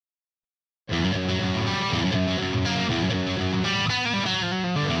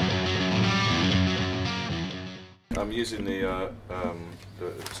I'm using the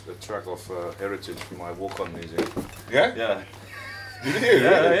track of Heritage from my walk-on music. Yeah? Yeah. You did?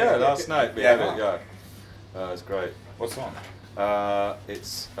 Yeah, last night we had it, yeah. It's great. What song?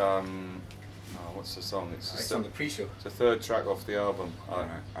 It's, what's the song? It's on the pre-show. It's the third track off the album.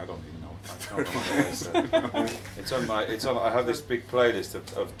 I don't even know. It's on my. I have this big playlist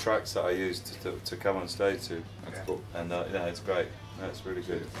of tracks that I use to come on stage to. That's cool. And yeah, it's great. Yeah, it's really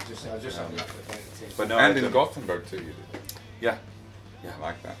good. But no, and in Gothenburg too, you did. Yeah. Yeah, I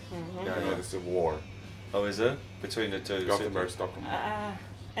like that. Yeah, There's a war. Oh, is there? Between the two? Gothenburg, Stockholm.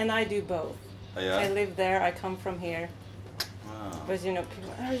 And I do both. Oh, yeah? I live there. I come from here. Wow. But you know,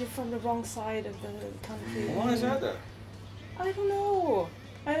 people, are you from the wrong side of the country? Why is that though? I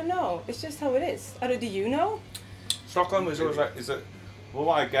don't know. It's just how it is. Do you know? Stockholm is always like, well,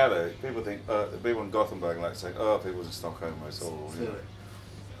 what I gather, people think, people in Gothenburg like say, oh, people in Stockholm, it's all, you know.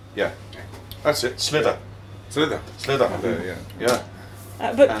 Yeah, that's it, Slither. Slither. Yeah.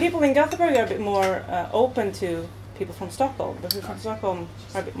 But people in Gothenburg are a bit more open to people from Stockholm. But people from Stockholm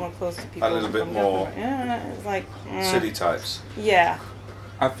are a bit more close to people A little bit from more Gothenburg. Yeah, it's like... city types. Yeah.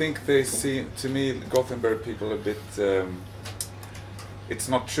 I think they see, to me, Gothenburg people a bit... it's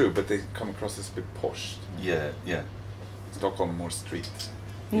not true, but they come across as a bit posh. Yeah. Stockholm more street.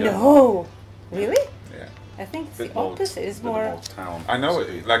 Yeah. No! Really? Yeah. I think it's the opposite. It's more... town. I know,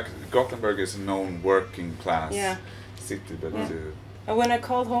 like Gothenburg is a known working class city, but... when I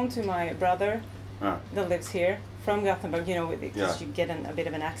called home to my brother that lives here, from Gothenburg, you know, because you get a bit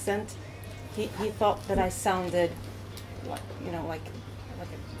of an accent, he thought that I sounded like, you know, like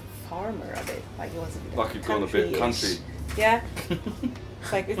a farmer a bit, like it was like you've gone a bit country. Yeah.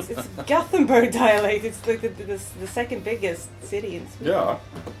 It's like it's Gothenburg dialect. It's like the second biggest city in Sweden. Yeah.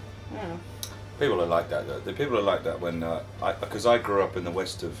 Oh. People are like that though. The people are like that when because I grew up in the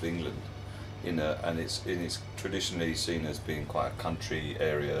west of England, and it's traditionally seen as being quite a country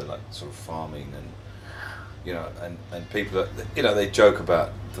area, like sort of farming and and people they joke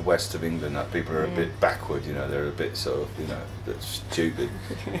about the west of England that people are a bit backward, they're a bit sort of that's stupid,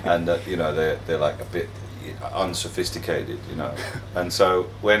 and they're like a bit unsophisticated, and so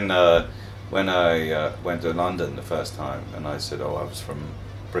when I went to London the first time and I said, I was from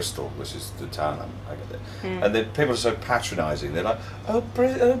Bristol, which is the town I got there, and then people are so patronising. They're like,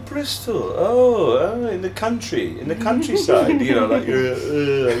 Bristol, in the countryside, like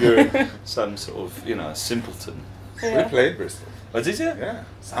you're some sort of We simpleton. played Bristol. Oh, did you? Yeah,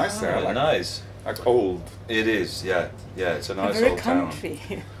 it's nice there. Like, nice. Like old. It is, yeah. It's a nice very old country.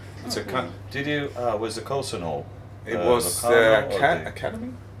 town. It's a Did you? Was the Colson Hall? It was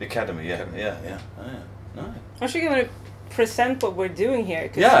Academy. The Academy, yeah. Oh, yeah. Nice. I'm actually going to present what we're doing here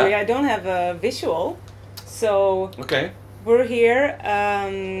because I don't have a visual, so we're here.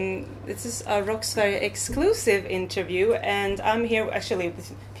 This is a Rocksverige exclusive interview, and I'm here. Actually,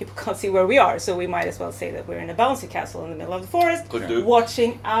 people can't see where we are, so we might as well say that we're in a bouncy castle in the middle of the forest,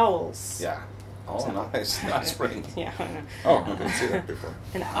 watching owls. Yeah. Oh, nice ring. Yeah. Oh, I didn't see that before.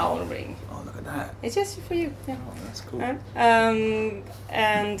 An owl ring. Oh, look at that. It's just for you. Yeah. Oh, that's cool.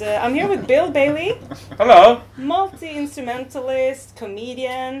 And I'm here with Bill Bailey. Hello. Multi-instrumentalist,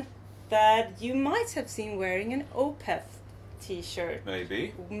 comedian that you might have seen wearing an Opeth t-shirt.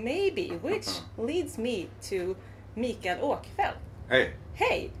 Maybe, which leads me to Mikael Åkerfeldt.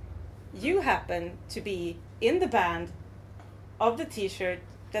 Hey, you happen to be in the band of the t-shirt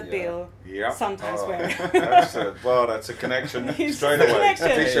that Bill sometimes wears. That's a connection straight away.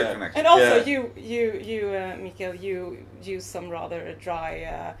 T-shirt connection. And also, you, Mikael, you use some rather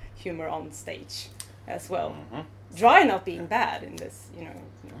dry humor on stage as well. Dry not being bad in this,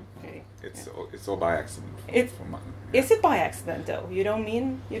 really. It's all by accident. Is it by accident though? You don't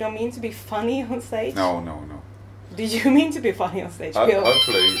mean to be funny on stage? No. Do you mean to be funny on stage, Bill?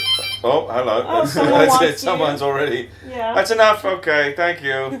 Hopefully. Oh, hello. Oh, someone's already. Yeah. That's enough. Okay, thank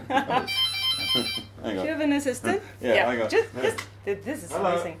you. Hang on. Do you have an assistant? Hang on. This is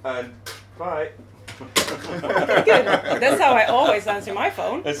amazing. And bye. Okay, good. That's how I always answer my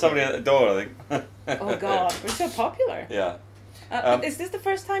phone. There's somebody at the door, I think. Oh God, we're so popular. Yeah. Is this the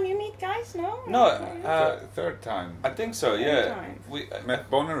first time you meet guys? No. Third time. I think so. Yeah. We met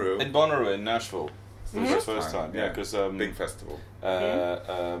Bonnaroo. In Bonnaroo in Nashville. It was the first time. Yeah, because big festival.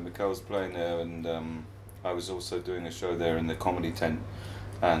 Mikael was playing there, and I was also doing a show there in the comedy tent.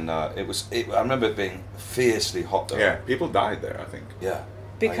 And I remember it being fiercely hot though. Yeah, people died there, I think. Yeah.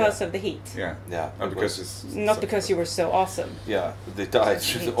 Because of the heat. Yeah. Not because you were so awesome. Yeah, they died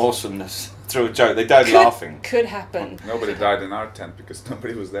through the awesomeness. Through a joke, they died laughing. Could happen. Nobody died in our tent because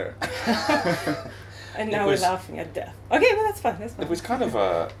nobody was there. And now we're laughing at death. Okay, well that's fun. It was kind of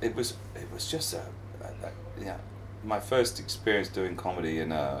it was just my first experience doing comedy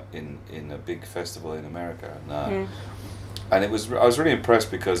in a big festival in America, and I was really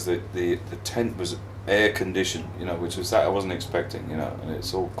impressed because the tent was air conditioned, you know, which was that I wasn't expecting, you know, and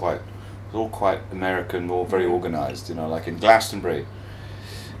it's all quite American, all very organized, you know, like in Glastonbury,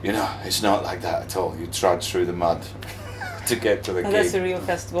 you know, it's not like that at all. You trudge through the mud to get to the gig. That's a real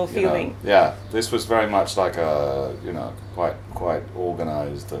festival feeling. You know? Yeah, this was very much like a, you know, quite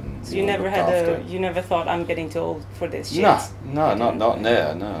organized and. So you never you never thought I'm getting too old for this shit. No, not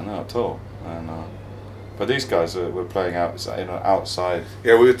there, no, at all. And, but these guys were playing outside.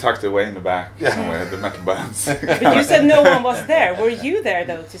 Yeah, we were tucked away in the back somewhere, the metal bands. But you said no one was there. Were you there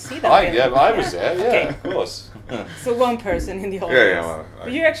though to see them? I was there. Yeah, okay. Of course. So one person in the audience. Yeah. Well,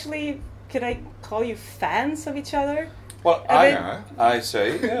 but you actually, could I call you fans of each other? Well, I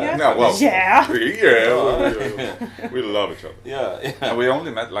say, yeah. No, well, yeah. We love each other. Yeah. And we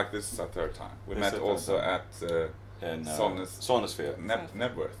only met like this a third time. We met also at in Sonosphere.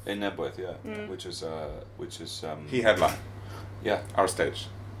 Nebworth. In Nebworth, yeah. Which is he headlined. Yeah. Our stage.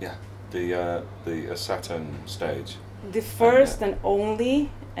 Yeah. The Saturn stage. The first and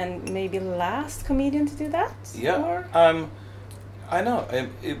only and maybe last comedian to do that? Yeah. Or? I know.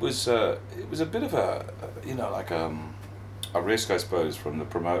 It was a bit of a you know, like a risk, I suppose, from the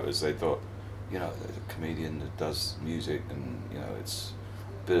promoters. They thought, you know, there's a comedian that does music, and you know, it's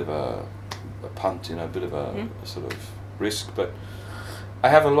a bit of a punt, you know, a bit of a sort of risk. But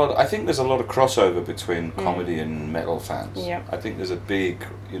I think there's a lot of crossover between comedy and metal fans. Yeah. I think there's a big,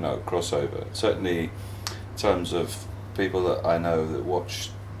 you know, crossover. Certainly, in terms of people that I know that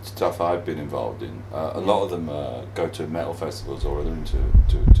watch stuff I've been involved in. A lot of them go to metal festivals or they're into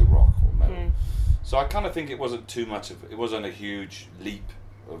rock or metal. So I kind of think it wasn't too much it wasn't a huge leap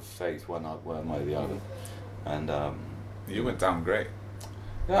of faith one way or the other. And you went down great.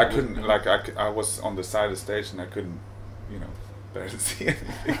 Yeah, I couldn't I was on the side of the stage and I couldn't, you know, barely see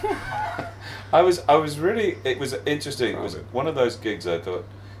anything. I was really, it was interesting. It was one of those gigs I thought,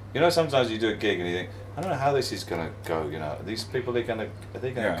 you know, sometimes you do a gig and you think, I don't know how this is going to go, you know. Are these people, are they going to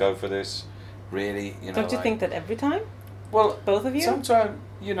go for this? Really? You know, don't you think that every time? Well, both of you? Sometimes,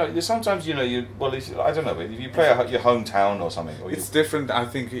 you know, I don't know, if you play your hometown or something. Or it's different, I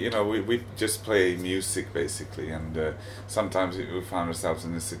think, you know, we just play music basically, and sometimes we find ourselves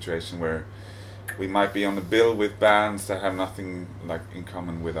in a situation where we might be on a bill with bands that have nothing like in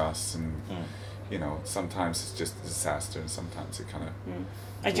common with us, and you know, sometimes it's just a disaster, and sometimes it kind of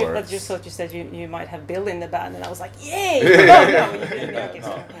I just thought you said you might have Bill in the band, and I was like, yay!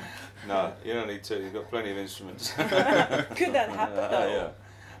 No, no, you don't need to. You've got plenty of instruments. Could that happen though?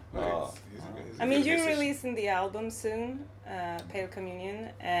 Yeah. I mean, you're releasing the album soon, Pale Communion,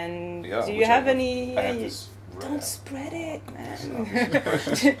 and yeah, do you have any? I have this don't spread it,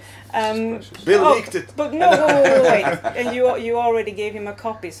 man. Bill leaked it. But no, wait. And you already gave him a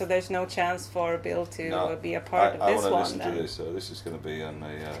copy, so there's no chance for Bill to be a part of this one. I want to listen to this. So this is going to be on a.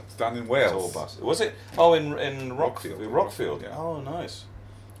 It's done in Wales. Bus. Was it? Oh, in Rockfield. Rockfield. Yeah. Oh, nice.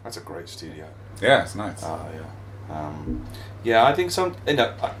 That's a great studio. Yeah, it's nice. Oh, yeah. Yeah, I think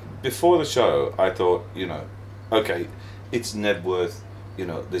before the show, I thought, you know, okay, it's Nebworth. You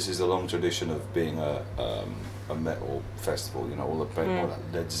know, this is a long tradition of being a metal festival. You know, all the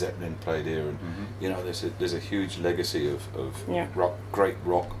Led Zeppelin played here, and you know, there's a huge legacy of great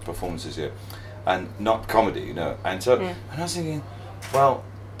rock performances here, and not comedy. You know, and so and I was thinking, well,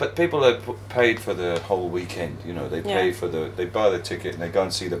 but people have paid for the whole weekend. You know, they pay for they buy the ticket and they go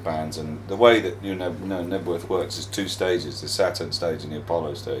and see the bands. And the way that Nebworth works is two stages: the Saturn stage and the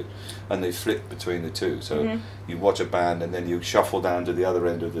Apollo stage, and they flip between the two. So you watch a band and then you shuffle down to the other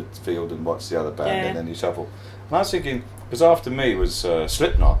end of the field and watch the other band, and then you shuffle. And I was thinking, because after me was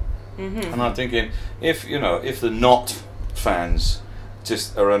Slipknot, and I'm thinking, if the not fans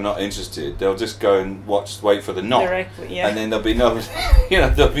just are not interested, they'll just go and wait for the knock directly, and then there'll be no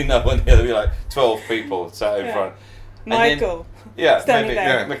there'll be no one here. There'll be like 12 people sat in front. Michael, standing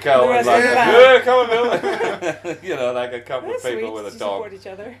there. Mikel was like, come on, Bill. You know, like a couple of people with a dog. Support each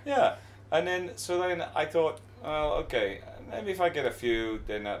other. Yeah, and then I thought, well, okay, maybe if I get a few,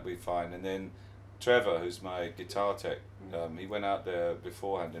 then that'd be fine. And then Trevor, who's my guitar tech, he went out there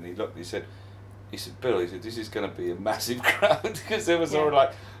beforehand and he said, Bill, this is going to be a massive crowd, because there was already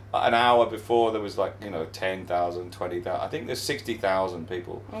like an hour before there was like 10,000, 20,000. I think there's 60,000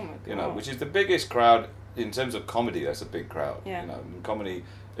 people. Oh my God. You know, which is the biggest crowd in terms of comedy. That's a big crowd. Yeah. You know, and comedy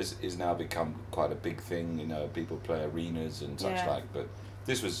is now become quite a big thing. You know, people play arenas and such like. But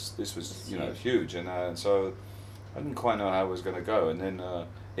this was huge, and so I didn't quite know how it was going to go, and then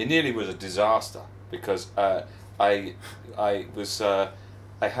it nearly was a disaster, because I was.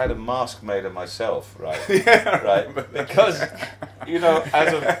 I had a mask made of myself, right? Yeah, right. Because, you know,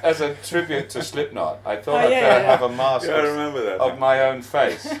 as a tribute to Slipknot, I thought I'd better have a mask I remember that. of my own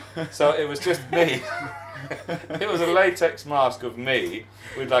face. So it was just me. It was a latex mask of me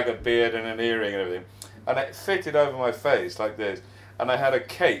with like a beard and an earring and everything, and it fitted over my face like this. And I had a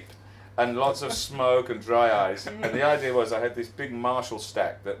cape and lots of smoke and dry ice. And the idea was I had this big Marshall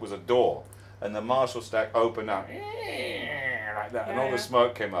stack that was a door, and the Marshall stack opened up like that, and all the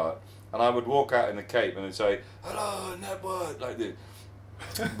smoke came out. And I would walk out in the cape and then say, "Hello, network," like this.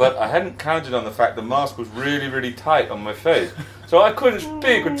 But I hadn't counted on the fact the mask was really, really tight on my face, so I couldn't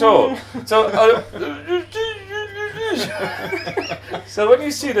speak at all. So when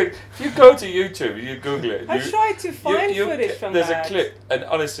you see if you go to YouTube, you Google it. I tried to find footage from there's that. a clip, and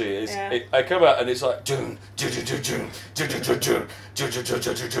honestly, I come out and it's like, and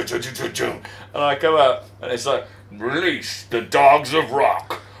I come out and it's like, "Release the dogs of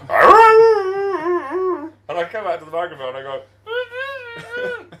rock," and I come out to the microphone and I go,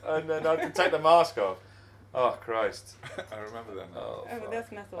 and then I can take the mask off. Oh Christ! I remember that now. Oh, that's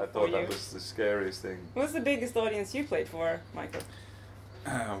metal. I thought that was the scariest thing. What's the biggest audience you played for, Michael?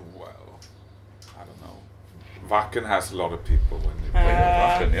 Well, I don't know. Wacken has a lot of people when they play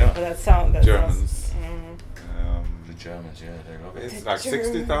Wacken, yeah. That sound. Germans. The Germans, yeah, they love it. It's like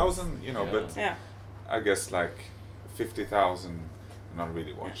 60,000, you know, Yeah. but I guess like 50,000 not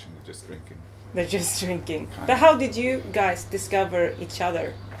really watching, they're just drinking. They're just drinking. But how did you guys discover each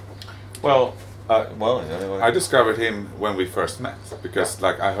other? Well, I discovered him when we first met because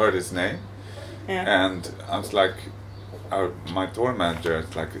like I heard his name, and I was like, my tour manager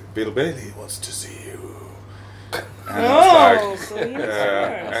is like, "Bill Bailey wants to see you," and I was like, so he was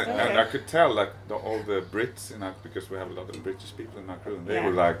first. and I could tell like all the Brits, because we have a lot of British people in our crew, and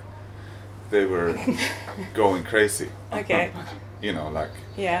they were going crazy. Okay. You know, like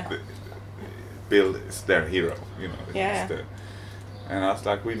Bill Bill is their hero. You know. And I was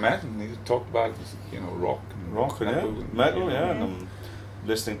like, we met and he talked about, rock and metal, and I'm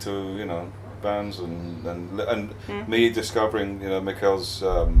listening to, bands and me discovering, Mikael's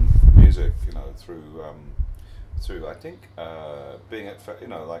music, through I think being at,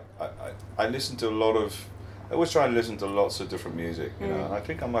 I listened to a lot of, I always try and listen to lots of different music, and I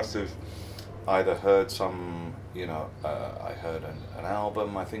think I must have either heard some, I heard an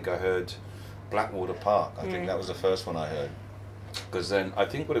album. I think I heard Blackwater Park. I think that was the first one I heard. Because then I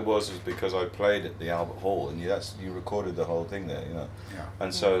think what it was because I played at the Albert Hall, and you recorded the whole thing there,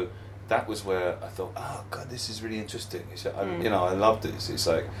 and so that was where I thought, oh God, this is really interesting. I loved this. It's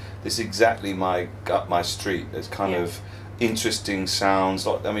like this is exactly up my street. There's kind of interesting sounds.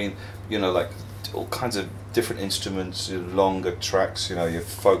 Like like all kinds of different instruments, longer tracks. Your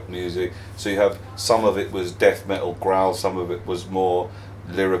folk music. So you have some of it was death metal growl, some of it was more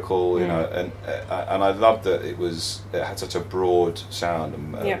lyrical, and I loved that it had such a broad sound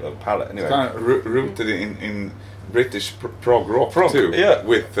and a palette. Anyway, it's kind of rooted in British prog rock too,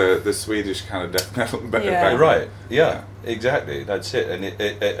 with the Swedish kind of death metal background. Right? Yeah, exactly. That's it. And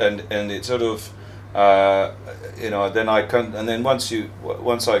it sort of, then once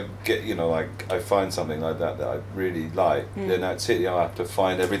I get, I find something like that I really like, then that's it. I have to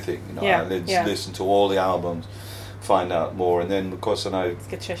find everything. I listen to all the albums. Find out more, and then of course, I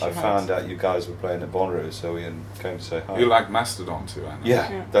found out you guys were playing at Bonnaroo, so we came to say hi. You like Mastodon too, I know.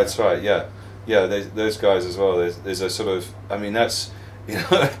 Yeah, that's right. Yeah. Those guys as well. There's a sort of, that's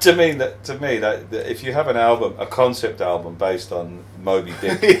to me that if you have an album, a concept album based on Moby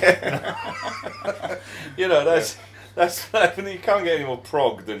Dick, that's you can't get any more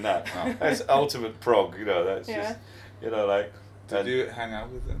prog than that. No. That's ultimate prog. That's just like. Did you hang out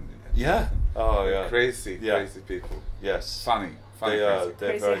with them? Yeah. Oh yeah. Crazy people. Yes. Funny. They're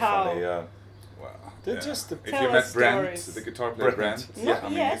crazy very how? funny. Well, they're just. If you met Brent, the guitar player Brent, Not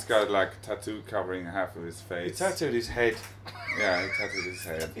yet. He's got like tattoo covering half of his face. He tattooed his head. Yeah, he tattooed his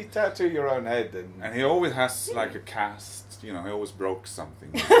head. You tattoo your own head, and he always has like a cast. He always broke something,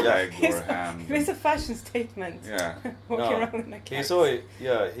 a leg or a hand. It's a fashion statement. Yeah. Walking around in a cast.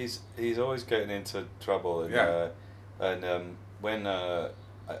 He's always getting into trouble, and when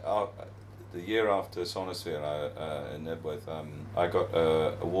the year after Sonosphere in Nebworth, I got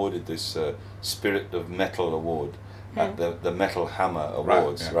awarded this Spirit of Metal Award at the Metal Hammer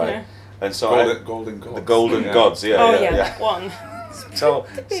Awards, right? Yeah. And so Golden Gods. The Golden Gods, one. So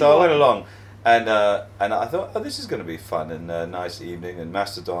I went along, and I thought, this is going to be fun and a nice evening. And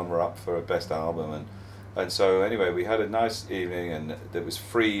Mastodon were up for a best album, and so anyway, we had a nice evening, and there was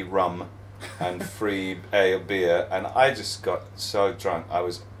free rum and free beer, and I just got so drunk. I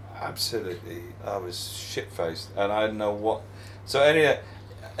was shit-faced, and I didn't know what. So anyway,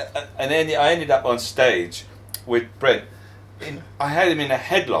 and then I ended up on stage with Brent. I had him in a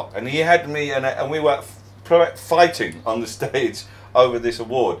headlock, and he had me, and we were fighting on the stage over this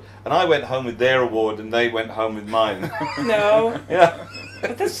award. And I went home with their award, and they went home with mine. No. Yeah.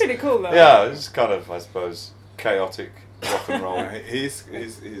 But that's pretty cool, though. Yeah, it's kind of, I suppose, chaotic rock and roll. He's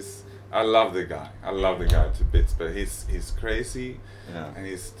I love the guy. I love the guy to bits, but he's crazy, and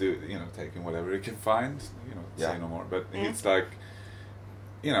he's taking whatever he can find. Say no more. But he's like,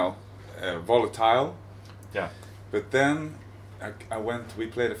 volatile. Yeah. But then we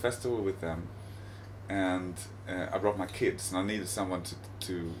played a festival with them, and I brought my kids, and I needed someone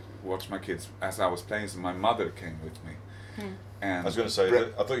to watch my kids as I was playing. So my mother came with me. And I was going to say,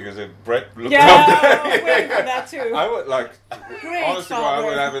 I thought you were going to say, Brett, look yeah, I was waiting for that too. I would like, Great honestly, father. I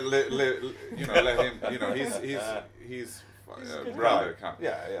would have it, let him, he's brother.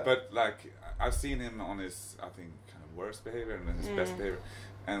 Yeah. But like, I've seen him on his, I think, kind of worst behavior and then his best behavior.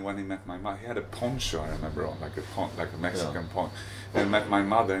 And when he met my mother, he had a poncho, I remember, on like a Mexican poncho. And met my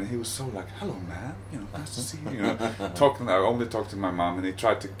mother, and he was so like, "Hello, man, nice to see you." I only talked to my mom, and he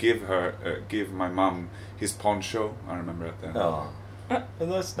tried to give my mom his poncho. I remember it then. Oh,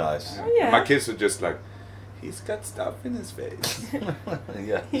 that's nice. Oh, yeah. My kids were just like, "He's got stuff in his face."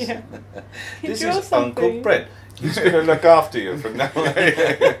 Yes. Yeah. This draws is something. Uncle Brett. He's going to look after you from now on.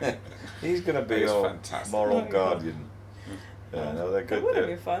 He's going to be He's your fantastic. moral guardian. Yeah, no, they're good. That would have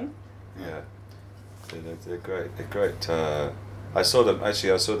been fun. Yeah, they're great. They're great. I saw them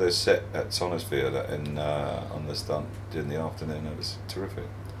actually. I saw their set at Sonosphere on the stunt in the afternoon. It was terrific.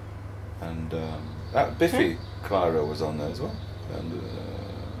 And that Biffy Clyro was on there as well.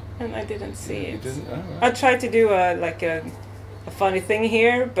 And I didn't see You it. didn't? Oh, right. I tried to do a funny thing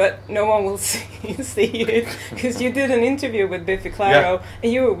here, but no one will see it because you did an interview with Biffy Clyro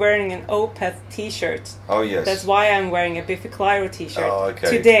and you were wearing an Opeth t-shirt. Oh yes. That's why I'm wearing a Biffy Clyro t-shirt okay.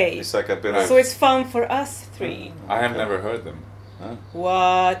 today. It's like a bit of. So it's fun for us three. I have never heard them. Huh?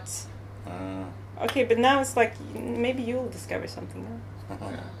 What? Okay, but now it's like maybe you'll discover something now.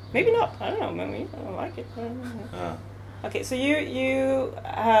 Maybe not. I don't know. Maybe I don't like it. I don't know. Okay, so you're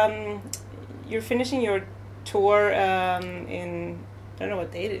finishing your tour in I don't know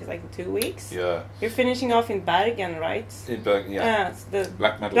what date it is, like 2 weeks. Yeah. You're finishing off in Bergen, right? In Bergen, yeah. It's the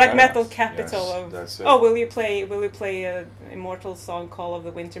Black metal capital Yes, of. that's it. Oh, will you play a immortal song, "Call of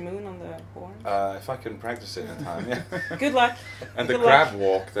the Winter Moon" on the horn? If I can practice it in time, yeah. Good luck. And the Good crab luck.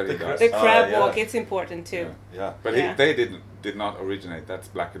 walk that he does. The crab yeah. walk, it's important too. Yeah. But Yeah. they did not originate. That's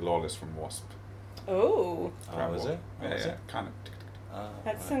Black and Lawless from Wasp. Oh, Oh, was it? Oh, Yeah, was yeah, it? kind of.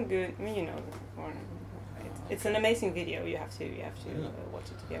 that's some good. I mean, the horn. It's an amazing video. You have to watch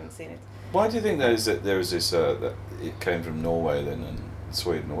it if you haven't seen it. Why do you think there is this that it came from Norway then and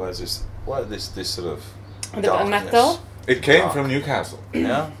Sweden? Why this sort of The darkness? metal. It came Dark. from Newcastle.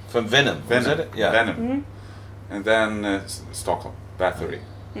 Yeah, from Venom. Was it? Yeah. Venom. Mm-hmm. And then Stockholm, Bathory.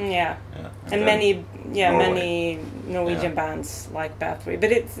 Yeah. And And then Norway. many Norwegian bands like Bathory.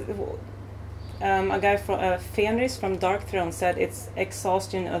 But it's a guy from Fenris from Dark Throne said it's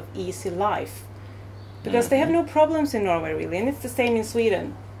exhaustion of easy life. Because they have no problems in Norway really, and it's the same in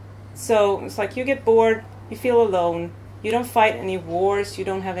Sweden. So it's like you get bored, you feel alone, you don't fight any wars, you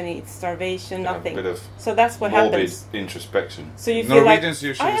don't have any starvation, Yeah, nothing. a bit of So that's what morbid happens. introspection. So you feel Norwegians like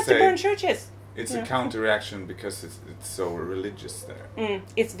usually I have say to burn churches. It's Yeah. a counter-reaction because it's so religious there.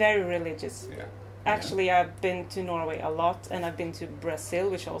 It's very religious. Yeah. Actually, I've been to Norway a lot, and I've been to Brazil,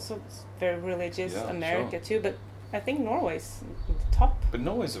 which also is very religious. Yeah, America sure. too, but I think Norway's the top. But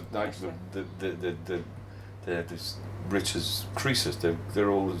Norway's like Actually. they're this rich as Croesus. They're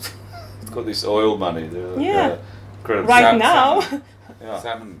all got this oil money. Yeah. Incredible. Right now, Yeah.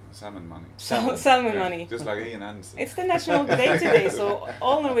 Salmon money. salmon Yeah, money. Just like Ian Anderson. It's the national day today, so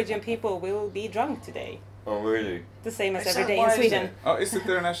all Norwegian people will be drunk today. Oh really? The same as Is every that day in why, is Sweden. it? Oh, is it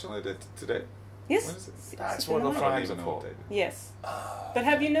their national day today? Yes. When is it? That's It's what the Norway. flags I don't are even know for. what they do. Yes. But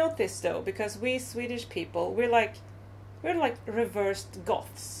have you noticed though, because we Swedish people, we're like reversed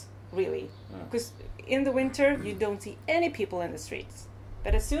goths, really. Yeah. Because in the winter you don't see any people in the streets,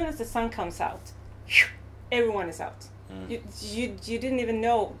 but as soon as the sun comes out, everyone is out. You didn't even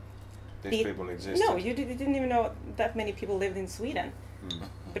know. These people exist. No, you didn't even know that many people lived in Sweden.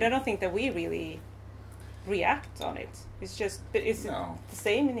 But I don't think that we really react on it. It's just, but is it No. the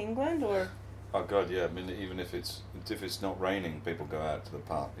same in England or? Oh God, yeah. I mean, even if it's not raining, people go out to the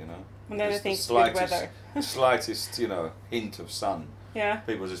park. And then I Just think the it's good slightest, weather. the slightest, hint of sun. Yeah.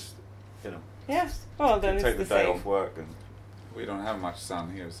 People just, Yeah. Well, then take it's the the day same. off work and. We don't have much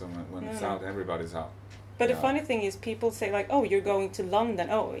sun here, so when it's No. out, everybody's out. But the Yeah. funny thing is, people say like, "Oh, you're going to London.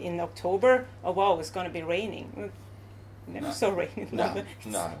 Oh, in October. Oh, wow, it's going to be raining." never so rainy in London.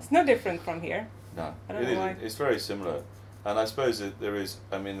 No. It's no different from here. No, I don't know why. it's very similar. And I suppose that there is,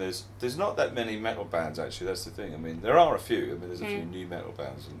 I mean, there's not that many metal bands actually, that's the thing. I mean, there are a few, I mean, there's a few new metal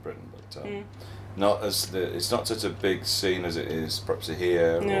bands in Britain, but not as, it's not such a big scene as it is perhaps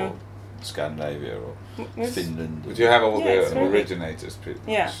here or Scandinavia or Finland. But you have all the originators pretty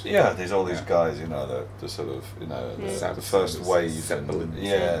much. Yeah, there's all these guys, you know, the sort of, you know, the first wave.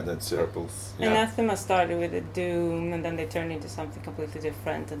 That's Purples. Anathema started with a doom, and then they turned into something completely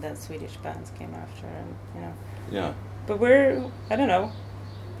different, and then Swedish bands came after, and, you know. Yeah. But I don't know,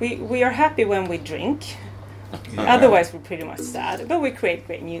 we are happy when we drink. Otherwise, we're pretty much sad. But we create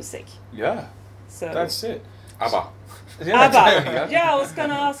great music. Yeah. So that's it. ABBA. ABBA. Yeah, I was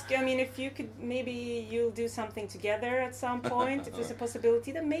gonna ask. I mean, if you could, maybe you'll do something together at some point. If there's a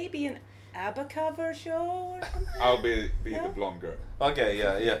possibility, then maybe an ABBA cover show or something. I'll be the blonde girl. Okay.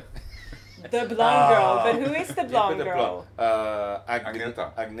 Yeah. The blonde girl. But who is the blonde girl?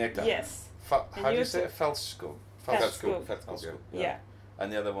 Agneta. Yes. How do you say it? Feldskog. Yeah.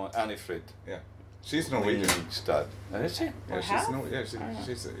 And the other one, Annifrid. Yeah. She's Norwegian. Stud. And is she? Yeah,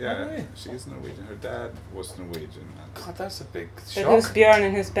 she's Norwegian. Her dad was Norwegian. God, that's a big shock. But who's Björn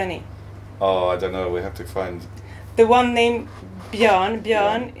and who's Benny? Oh, I don't know. We have to find... The one named Björn.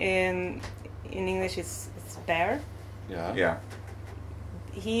 Björn in English it's bear. Yeah. Yeah.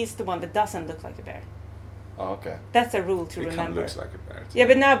 He's the one that doesn't look like a bear. Oh, okay. That's a rule to remember. He kind of looks like a bear. Yeah,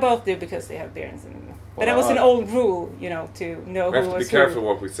 but now both do because they have beards. But that was an old rule, you know, to know who was who. We have to be careful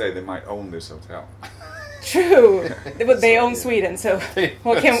what we say. They might own this hotel. True, but they own Sweden, so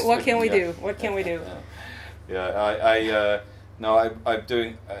what can we do? What can we do? Yeah, I'm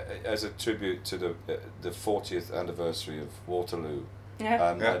doing as a tribute to the 40th anniversary of Waterloo.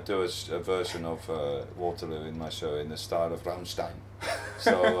 Yeah. I do a version of Waterloo in my show in the style of Rammstein.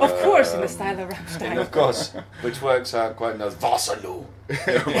 So, of course, in the style of Rammstein. Of course, which works out quite nice. Waterloo.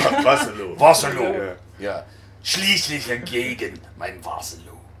 Waterloo. Yeah. Schließlich entgegen, mein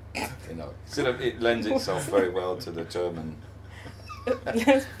Waterloo. You know, sort of, it lends itself very well to the German.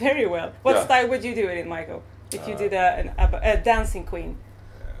 Very well. What style would you do it in, Michael? If you did a dancing queen,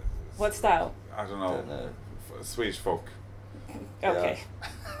 what style? I don't know. Swedish folk. Okay.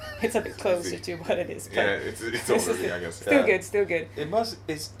 It's a bit closer to what it is. Yeah, it's already, I guess. Still good. It must.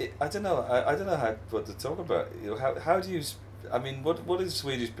 I don't know. I don't know what to talk about. You know, how do you? I mean, what do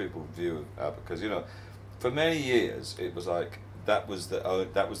Swedish people view of ABBA? Because, you know, for many years it was like that was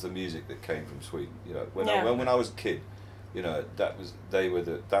the music that came from Sweden. You know, when I was a kid, you know, that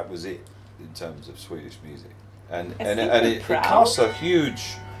was it in terms of Swedish music, and it casts a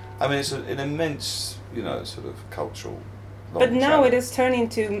huge. I mean, it's an immense, you know, sort of cultural. But now it is turning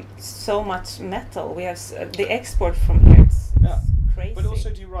into so much metal. We have the export from here. It's crazy. But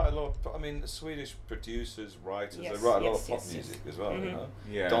also, do you write a lot of? I mean, Swedish producers, writers, they write a lot of pop music as well. You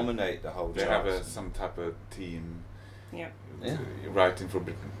know, dominate the whole. They have some type of team. Writing for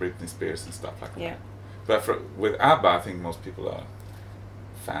Britney Spears and stuff like that. Yeah. But with ABBA, I think most people are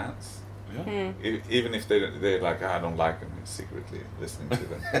fans. Yeah. Even if they're like, I don't like them, secretly listening to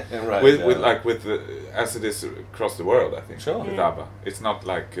them. Right. With as it is across the world, I think. Sure. With ABBA, it's not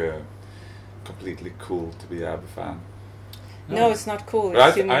like completely cool to be an ABBA fan. No, it's not cool.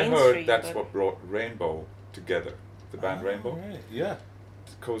 But it's I heard that's what brought Rainbow together. The band Rainbow. Right. Yeah.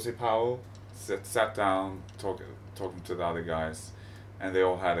 Cozy Powell sat down talking to the other guys, and they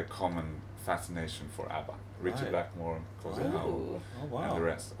all had a common fascination for ABBA. Richard Blackmore, Cozy Powell, and the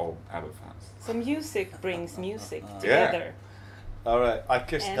rest, all ABBA fans. So music brings music together. All right, I've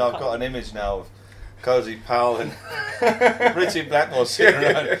got an image now of Cozy Powell and Richard Blackmore sitting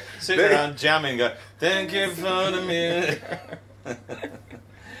around jamming. Go, thank you for the music.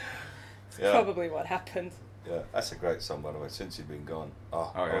 Probably what happened. Yeah, that's a great song, by the way. Since You've Been Gone.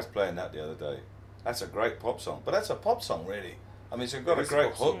 I was playing that the other day. That's a great pop song, but that's a pop song, really. I mean, it's got a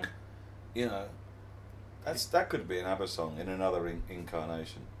great hook. You know, that could be an ABBA song in another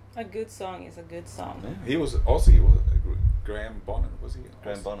incarnation. A good song is a good song. Yeah. He was Aussie. Graham Bonnet, was he?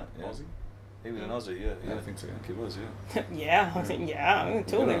 Graham Bonnet, yeah. Aussie? He was an Aussie, yeah. I think so. I think he was, yeah, I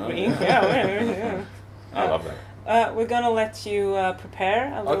totally agree. Yeah. I love that. We're gonna let you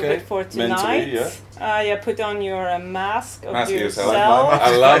prepare a little bit for tonight. Mentally, put on your mask of yourself.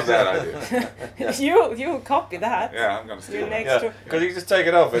 I love that idea. You copy that. Yeah, I'm gonna steal it. Yeah, because you just take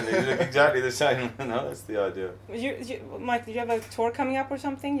it off and you look exactly the same. No, that's the idea. Mike, do you have a tour coming up or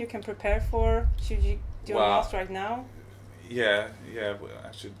something you can prepare for? Should you do a mask right now? Yeah.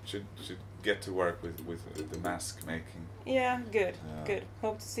 I should get to work with the mask making. Yeah, good.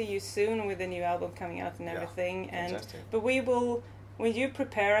 Hope to see you soon with the new album coming out and everything. Fantastic. But we will when you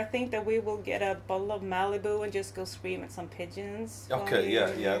prepare, I think that we will get a bottle of Malibu and just go scream at some pigeons. Okay,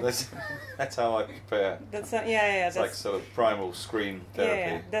 yeah. That's how I prepare. That's yeah. It's like sort of primal scream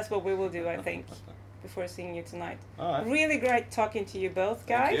therapy. Yeah, that's what we will do, I think, before seeing you tonight. All right. Really great talking to you both,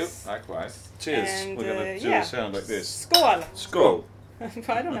 guys. Thank you. Likewise. Cheers. And, we're gonna do a sound like this. Skål. Skål.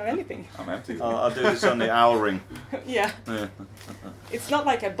 I don't have anything. I'm empty. I'll do this on the owl ring. Yeah. It's not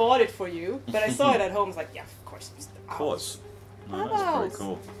like I bought it for you, but I saw it at home. I was like, yeah, of course. Of course. No, that's pretty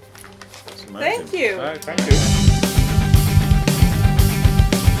cool. That's amazing. Thank you. All right, thank you.